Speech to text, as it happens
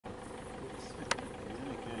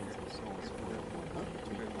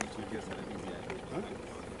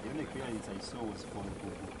clearance I saw was from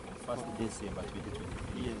 1st December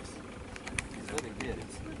 2023. Yes. Is that a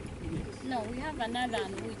clearance? Yes. No, we have another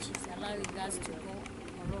one which is allowing us to go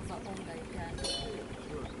all over Onga Uganda.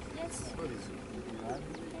 Yes. What is it? You have it?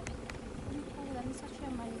 Mr.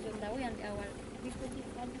 Chairman is on the way and our deputy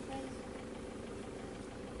advisor.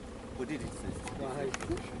 What did it say?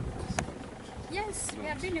 Yes, we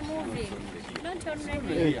have been moving. Not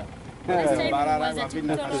only Yeah. last time was at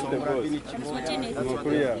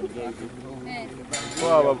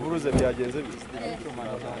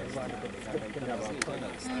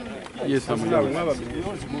Yes, I'm Can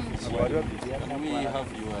we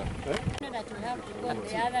have your... that we have to go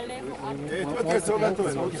the other level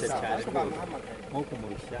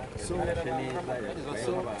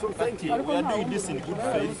So thank you. We are doing this in good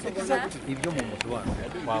faith. Exactly.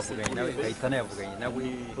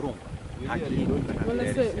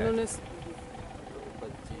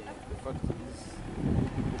 But the fact is,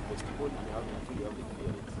 people postpone and have until you have the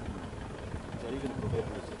clearance. They are even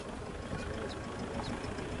providing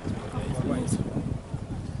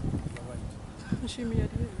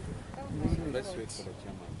Let's wait for the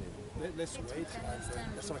chairman. Let's wait, and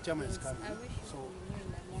the chairman is coming, so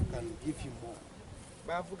you can give him more.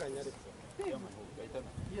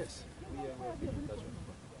 Yes.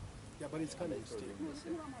 Yeah, but it's coming still.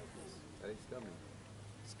 It's coming.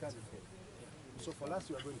 It's coming. So for us,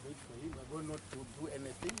 we are going to wait for him. We are going not to do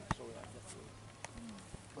anything. So we are just waiting.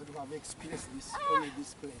 But we have experienced this only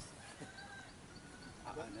this place.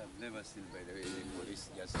 And I've never seen, by the way, any police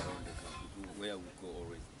just around the country where we go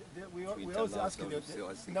always. We also asked you,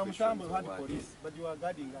 Namtambo had police, but you are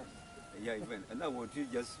guarding us. Yeah, even. And now what you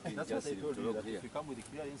just been That's just what I told you, that here. if you come with the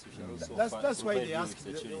clearance, you shall also That's why provide they you asked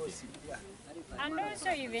with the security. yeah. And also,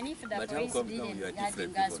 even if the But how police come now didn't you are guarding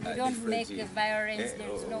different us, people? we don't Different, make the violence,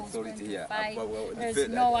 there is no one going authority to here. fight, Well, there is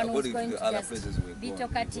different, no one who's according to going the to other just places we've be gone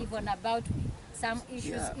talkative on about some issues.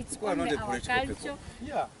 Yeah, It's people are not only the our political culture. people.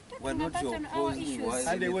 Yeah. We're Talking not about your on our opposing issues. why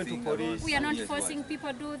And they went to anything police. around We are not yes, forcing why?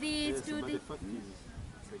 people do this, Yes, do but this. the fact is,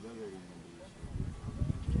 it's a gathering in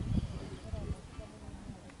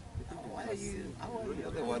Why are you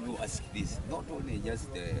the one who asked this? Not only just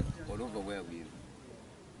all over where we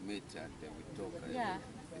meet and we talk. Yeah.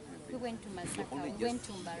 We went to Masaka, only we went just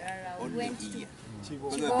to Mbarara, we only went to here.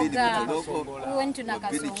 Chiboga, we went to We've been in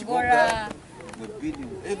Nakasongora. We've been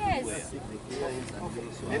everywhere. Yes.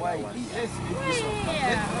 Why here?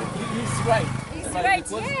 Yeah. He's right. It's right,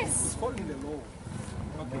 yes. He's following the law.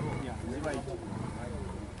 Okay. Yeah, he's right.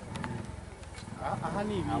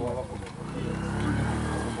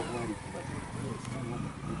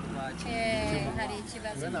 Hari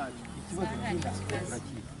ikibazo. Hari ikibazo.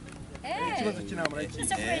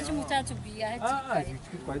 Ese kubera iki mutatubwiye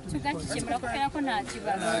hakiri kare tugakikemura kubera ko nta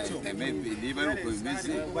kibazo Niba ari uko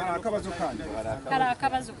bimeze Hari akabazo kandi. hari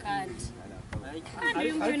akabazo kandi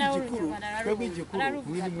uyu nguyu nawe Twebwe igikuru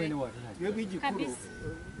araruvuga Twebwe igikuru kabisa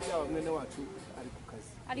yaba mwene wacu ari ku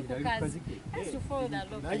kazi. ari ku kazi as you follow the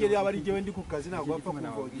law Nanjye yaba ari jyewe ndi ku kazi ntabwo bapfa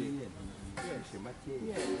kumvogera.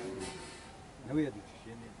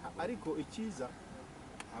 Ariko icyiza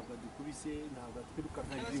ntabwo dukubise ntabwo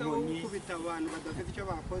twirukana inkoni kubita abantu badafite icyo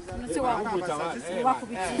bakoze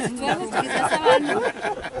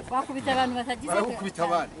wakubita abantu batagize bakubita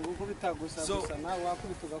abantu gukubita gusa nawe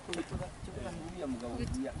wakubita ugakubita uriya mugabo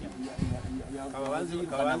ababanzi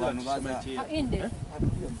inde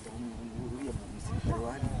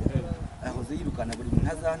ahoze yirukana buri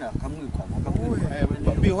muntu azana akamwirukana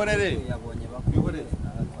bihorere yabonye bihorere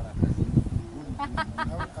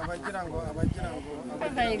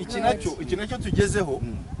iki nacyo tugezeho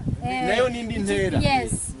nayo nindi ntera.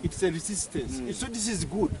 It's a resistance. So this is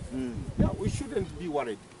good. Yeah, we shouldn't be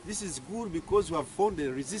worried. This is good because we have found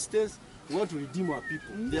the resistance. We want to redeem our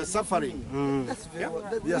people. They are suffering.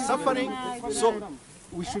 They are suffering. So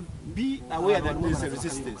we should be aware that there is a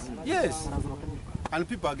resistance. Yes. And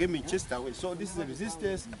people are getting chased away. So this is a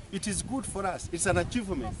resistance. It is good for us. It's an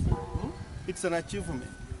achievement. It's an achievement.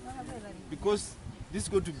 Because this is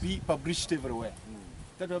going to be published everywhere.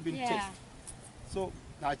 That have been chased. So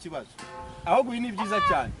nta kibazo. Ahubwo ni byiza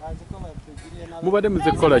cyane. Mubade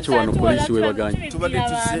muze gukora cyo abantu polisi we baganye. Tubade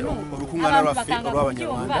tuze urukungana rwafe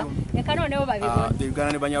rw'abanyarwanda. Eka noneho babibona. The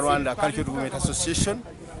Uganda Abanyarwanda Cultural Development Association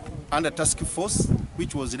under task force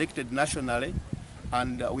which was elected nationally,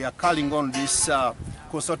 and we are calling on these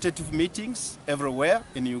consultative meetings everywhere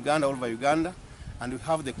in Uganda, all over Uganda, and we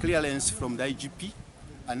have the clearance from the IGP,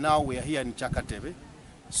 and now we are here in Chakatebe.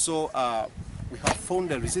 So we have found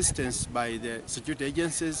the resistance by the security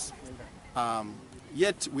agencies,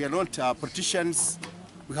 yet we are not politicians.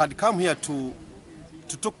 We had come here to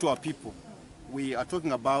talk to our people. We are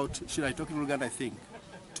talking about, should I talk in Uganda, I think,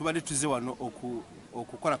 tubadde tuze wano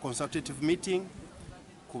okukola consultative meeting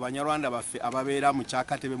ku banyarwanda baffe ababeera mu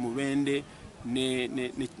Kyakatebe mu Bende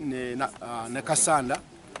ne Kassanda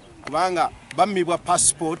kubanga bamibwa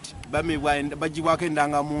passport bagibwako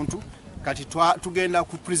endangamuntu kati tugenda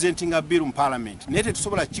ku presenting a bill mu parliament naye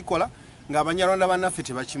tetusobola kikola nga abanyarwanda bannaffe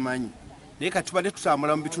tebakimanyi naye kati tubadde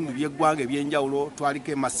tutambula mu bitundu by'eggwanga ebyenjawulo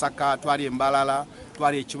twaliko Masaka twali Mbalala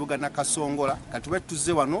twali ekibuga na Kasongola kati tubadde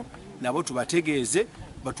tuzze wano nabo tubategeeze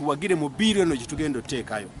batuwagire mu bill eno gye tugenda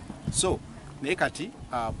oteekayo so naye kati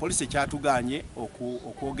poliisi ekyatuganye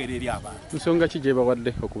okwogera eri abantu nsonga ki gye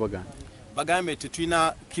bawadde okubagana bagambe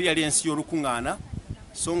tetulina clearance y'olukuŋŋaana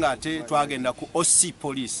so nga ate twagenda ku OC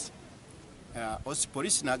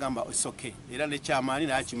police n'agamba it's okay era nekyamaani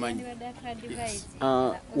nakimanyi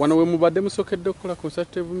wano we mubadde musokedde okukola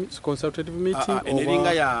consultative meeting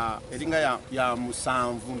eringa ya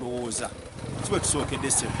musanvu ndowooza kiwe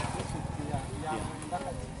tusookedde sebo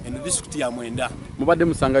eno disitulikiti ya Mwenda mubadde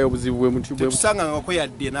musangayo obuzibu bwe muti tetusangangako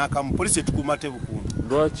yadde n'akamu poliisi etukuma tebukundu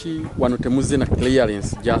lwaki wano temuzze na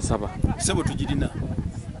clearance gyasaba sebo tugirina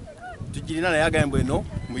naye agambye eno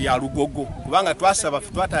ya Lugogo kubanga twasaba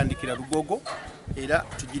twatandikira Lugogo era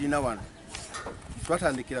tugirina wano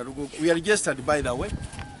twatandikira Lugogo we are registered by the way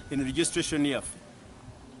in registration year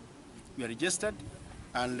we are registered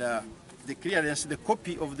and the clearance the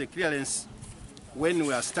copy of the clearance when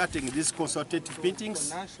we are starting these consultative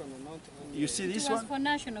meetings you see this one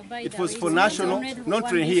it was for national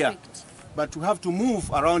not in here but to have to move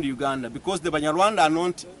around Uganda because the Banyarwanda are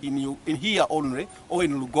not in here only or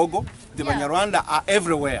in Lugogo. The Banyarwanda are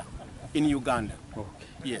everywhere in Uganda. Okay.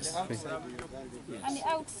 Yes. Yes. And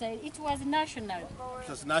outside, it was national. It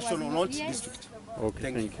was national, not district.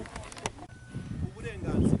 Okay, thank you.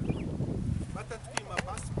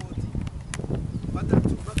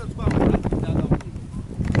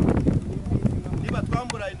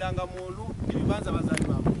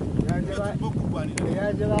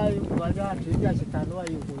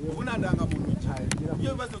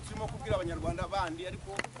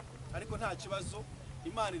 ariko nta kibazo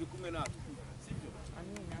Imana iri kumwe natwe sibyo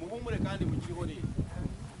muhumure kandi mukiriho rero